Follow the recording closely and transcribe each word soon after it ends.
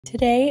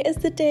Today is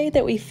the day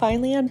that we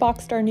finally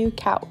unboxed our new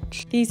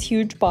couch. These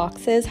huge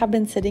boxes have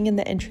been sitting in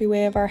the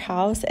entryway of our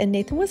house, and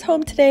Nathan was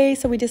home today,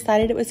 so we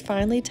decided it was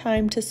finally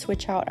time to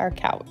switch out our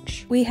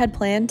couch. We had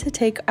planned to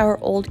take our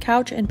old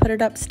couch and put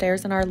it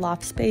upstairs in our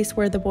loft space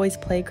where the boys'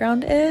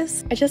 playground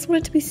is. I just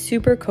wanted to be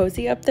super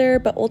cozy up there,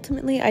 but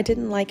ultimately I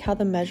didn't like how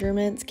the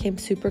measurements came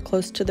super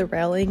close to the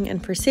railing,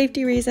 and for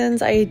safety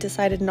reasons I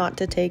decided not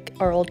to take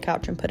our old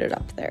couch and put it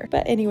up there.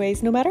 But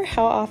anyways, no matter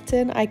how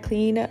often I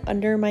clean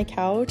under my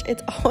couch,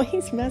 it's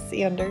always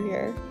messy under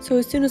here. So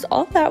as soon as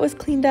all of that was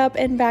cleaned up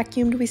and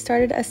vacuumed, we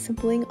started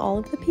assembling all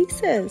of the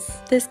pieces.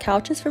 This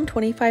couch is from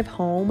 25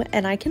 Home,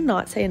 and I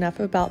cannot say enough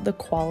about the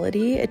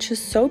quality. It's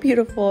just so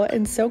beautiful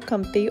and so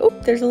comfy. Oh,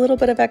 there's a little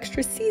bit of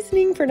extra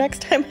seasoning for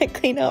next time I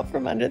clean out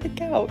from under the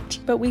couch.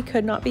 But we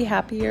could not be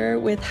happier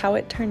with how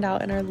it turned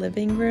out in our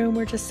living room.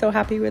 We're just so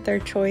happy with our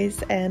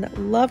choice and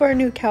love our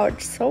new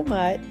couch so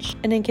much.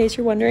 And in case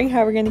you're wondering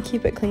how we're going to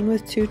keep it clean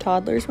with two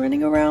toddlers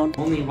running around,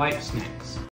 only wipe snacks.